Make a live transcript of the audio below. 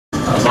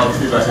love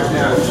feedback at the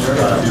end.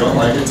 If you don't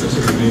like it, just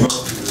shoot an email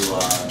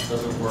to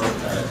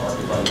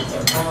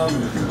doesn'twork@talkingbuttons.com.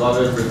 And if you love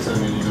it,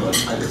 send me an email at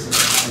Titus.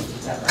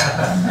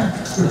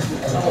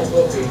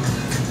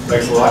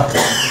 Thanks a lot.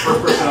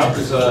 First person up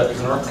is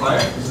an art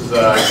client. This is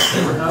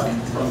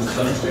Abraham from the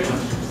center stage. And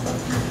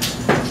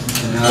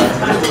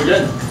here's what we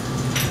get.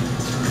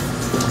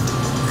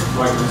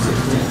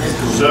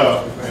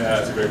 So,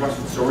 that's a great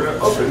question. So we're going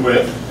to open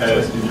with,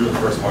 as you were the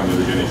first one in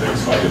the beginning,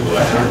 things, so I did the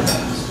lecture.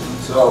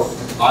 So,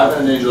 I've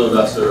been an angel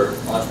investor,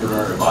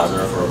 entrepreneur, and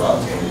advisor for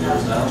about 20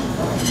 years now.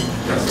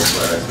 That's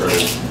why I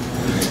started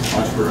being an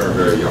entrepreneur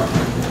very young.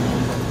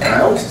 And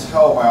I always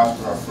tell my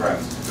entrepreneur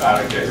friends, you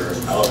gotta get your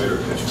elevator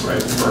pitch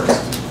right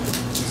first.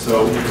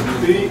 So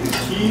the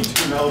key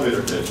to an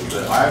elevator pitch is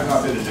that I have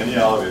not been in any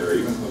elevator,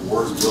 even in the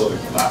worst building,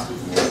 that lasted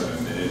more than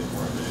a minute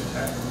or a minute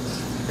 10.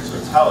 So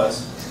tell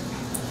us,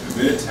 in a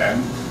minute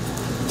 10,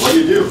 what do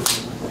you do?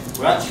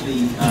 Well,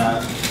 actually,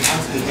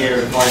 Anthony here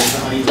advised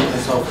that I need to put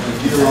myself on a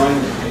Euroline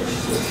pitch,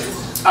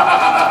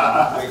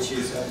 which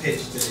is a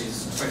pitch that is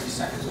 20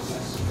 seconds or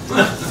less.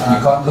 You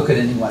can't look at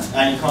anyone.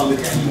 And you can't look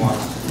at anyone.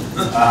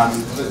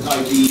 But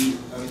no, the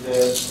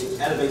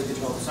elevator pitch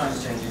of the sun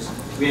exchanges,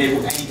 we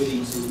enable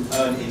anybody to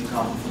earn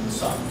income from the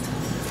sun.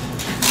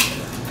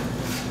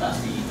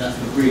 That's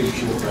the really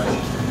short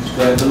version.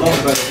 The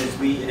longer version is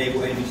we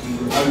enable anybody to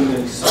own a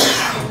sun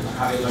panel and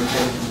have it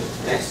located in the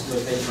best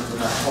location on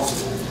Earth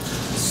possible,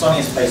 the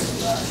sunniest place on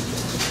Earth,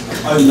 and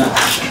own that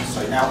asset. So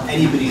now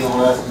anybody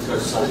on Earth can go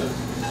solar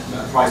at a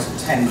price of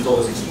 $10 a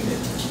unit.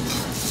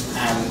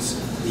 And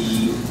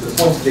the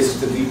point of this is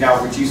that we've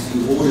now reduced the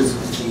orders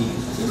of the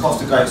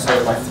cost of going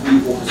solar by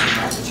 3 orders of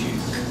magnitude.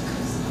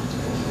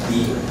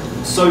 The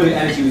solar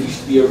energy used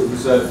to be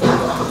reserved for the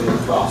upper middle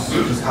class,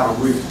 so just have a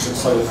roof to put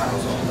solar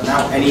panels on. But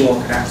now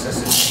anyone can access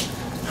it.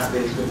 And the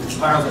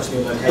panels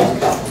actually are located on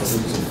the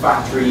roofs of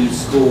factories,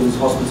 schools,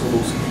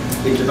 hospitals,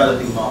 in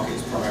developing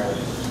markets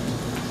primarily.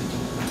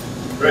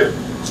 Great.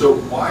 So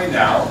why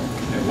now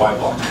and why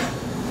blockchain?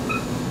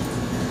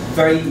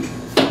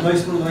 One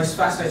of the most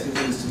fascinating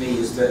things to me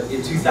is that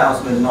in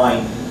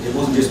 2009, it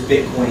wasn't just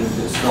Bitcoin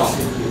that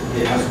started.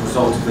 It as a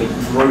result of a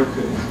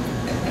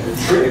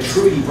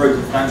truly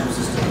broken financial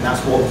system, and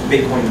that's what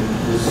Bitcoin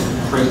was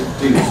created to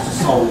do, to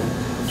solve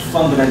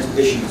fundamental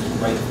issues with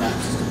the way the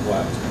financial system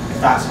worked.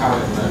 That's how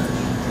it emerged.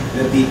 And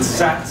at the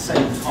exact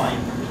same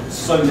time,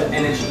 solar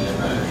energy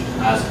emerged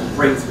as a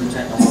breakthrough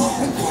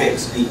technology to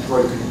fix a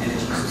broken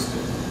energy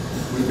system.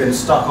 We've been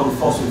stuck on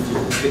fossil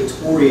fuels,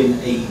 Victorian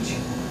age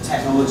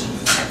technology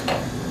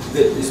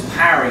that is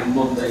powering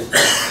modern day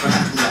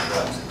financial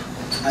networks.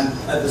 And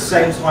at the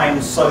same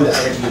time, solar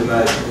energy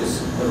emerged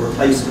as a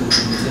replacement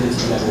for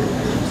utility level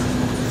energy.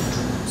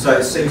 So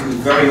it seems to be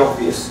very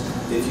obvious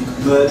that if you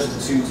merge the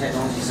two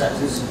technology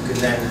sectors, you can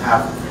then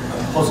have a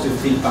positive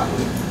feedback of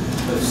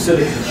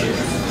silicon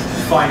chips,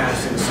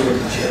 financing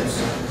silicon chips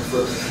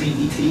for a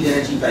completely clean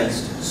energy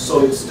based,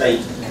 solid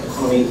state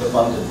economy of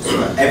abundance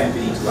for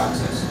everybody to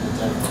access.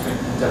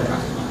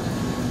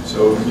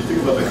 So when you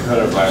think about the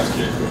competitive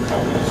landscape of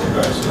companies you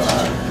guys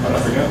run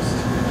up against,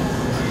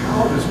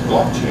 how does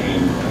blockchain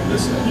and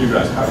this, and you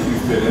guys, how do you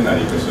fit in that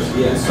ecosystem?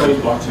 Yeah, so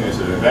blockchain is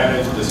an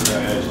advantage, a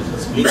disadvantage,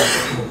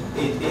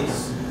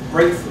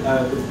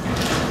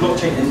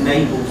 blockchain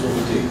enables what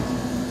we do.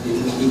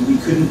 We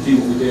couldn't do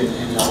what we're doing in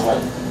any other way.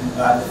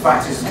 The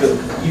fact is that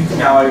you can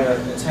now own a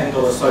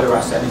 $10 solar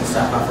asset in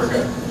South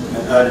Africa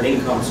and earn an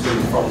income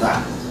stream from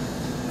that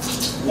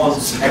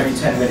once every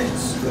 10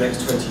 minutes for the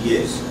next 20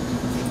 years.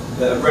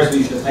 The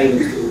resolution of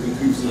payments that would be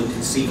previously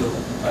inconceivable.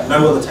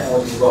 No other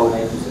technology role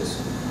enables this.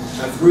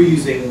 And through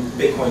using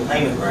Bitcoin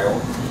payment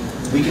rail,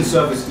 we can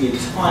service the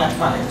entire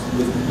planet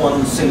with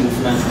one single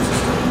financial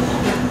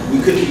system. We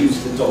couldn't use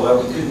the dollar,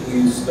 we couldn't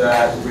use the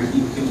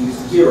rupee, we couldn't use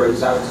the euro,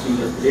 because that would exclude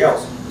everybody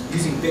else.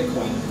 Using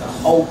Bitcoin, the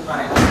whole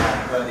planet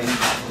can earn income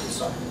from the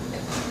sun.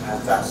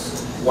 And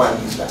that's why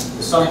we use that.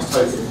 The Sunix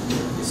token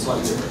is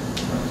slightly different.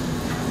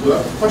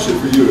 Well, the question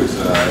for you is,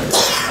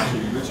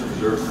 actually you mentioned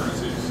reserve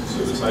currencies. So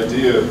this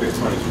idea of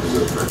Bitcoin as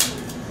reserve currency.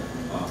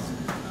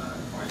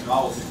 My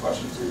novelty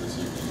question for you this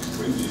evening is,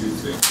 when do you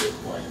think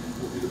Bitcoin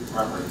will be the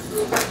primary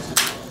reserve currency?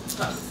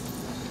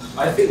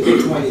 I think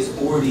Bitcoin is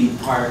already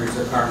primary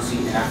reserve currency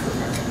in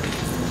Africa.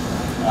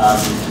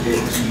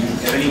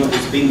 If anyone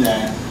has been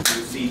there,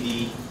 you'll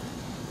see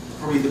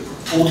probably the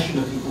proportion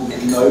of people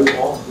that know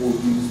of or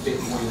use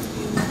Bitcoin in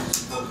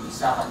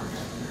South Africa.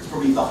 It's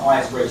probably the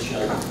highest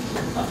ratio in the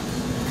country.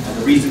 And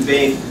the reason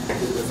being that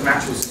the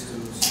financial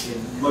systems in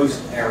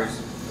most areas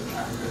of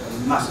Africa are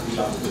massively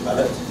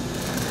underdeveloped,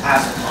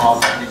 as are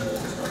technical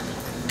infrastructure.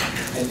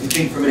 And if you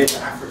think for a minute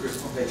that Africa's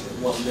population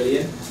of 1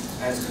 billion,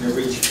 and it's going to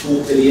reach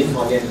 4 billion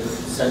by the end of the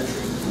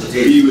century. B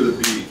with a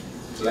B.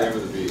 Yeah.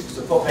 With a B.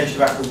 So the population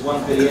of Africa is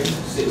 1 billion,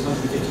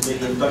 650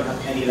 million don't have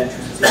any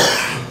electricity.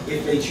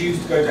 If they choose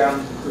to go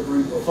down the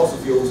route of fossil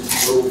fuels,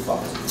 we're all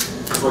fucked.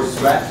 Sorry to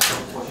swear,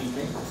 what do you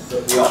think?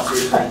 But we are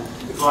seriously.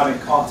 The climate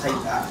can't take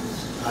that.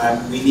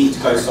 We need to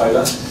go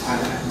solar,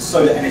 and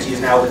solar energy is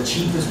now the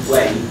cheapest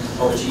way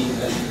of achieving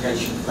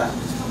electrification for that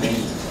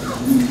many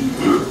new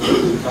people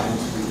who come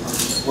into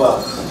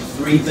well,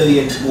 3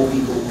 billion more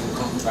people will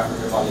come to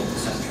Africa by the end of the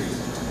century.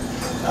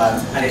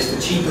 And it's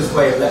the cheapest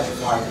way of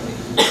electrifying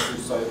through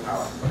solar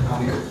power.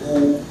 And we could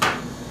all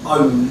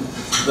own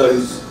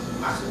those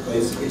assets,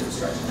 those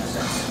infrastructure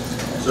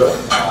assets. So,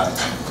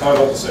 talk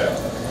about the sale.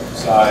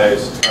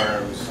 Size,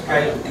 terms.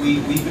 Okay,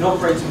 we've been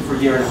operating for a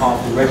year and a half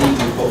already.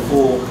 We've got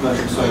 4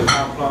 commercial solar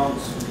power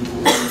plants. People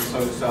own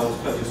solar cells,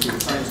 purchased through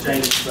the phone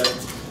exchange, but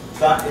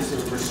that is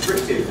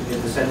restrictive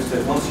in the sense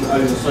that once you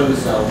own a solar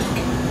cell,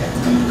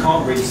 you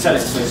can't really sell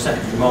it to the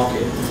secondary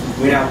market.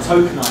 We're now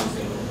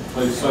tokenizing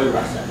those solar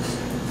assets.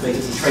 They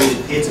can be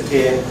traded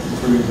peer-to-peer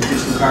through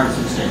digital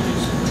currency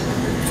exchanges.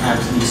 And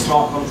the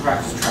smart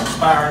contract is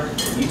transparent,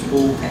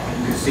 immutable. You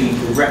can see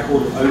the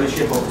record of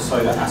ownership of the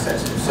solar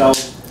assets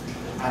themselves.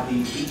 And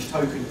each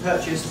token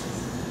purchased,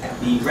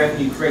 the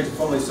revenue created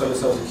from those solar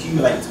cells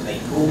accumulates in a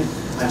pool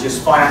and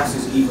just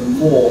finances even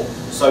more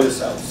solar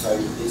cells. So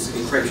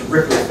it creates a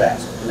ripple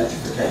effect of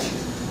electrification.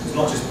 It's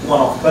not just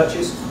one-off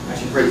purchase,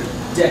 actually creates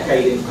a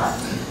decade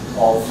impact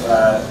of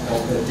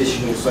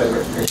additional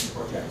solar electrification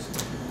projects.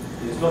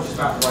 It's not just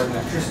about providing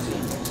electricity,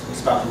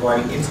 it's about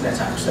providing internet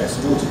access,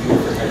 water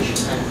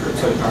purification and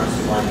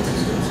cryptocurrency mining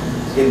systems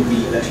in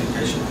the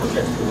electrification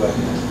projects we're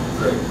working on.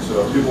 Great.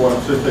 So if people want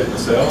to participate in the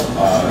sale,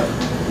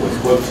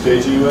 what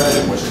stage are you at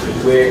and which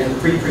stage? We're in the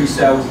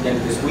pre-sale at the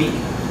end of this week.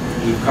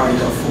 We've currently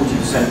got a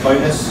 40%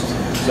 bonus.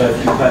 So if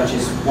you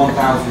purchase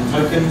 1,000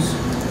 tokens,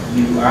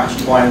 you are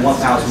actually buying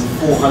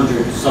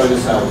 1,400 solar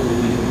cells that will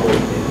be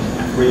deployed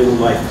in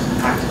real-life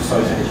active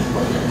solar energy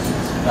projects.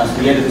 That's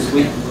the end of this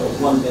week. We've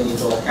got $1 million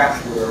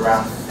cash. We're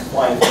around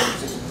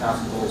 $560,000.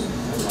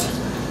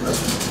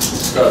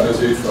 Scott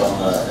Busy from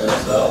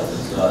NSL.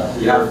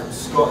 We have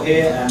Scott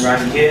here and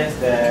Randy here.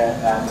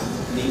 They're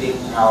leading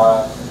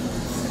our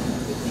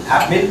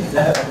admin.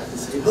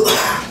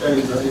 Don't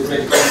need to do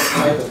it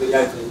but we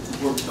have the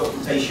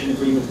documentation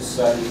agreements.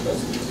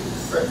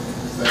 Great.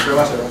 Thanks very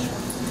much, everyone.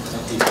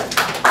 Thank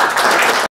you.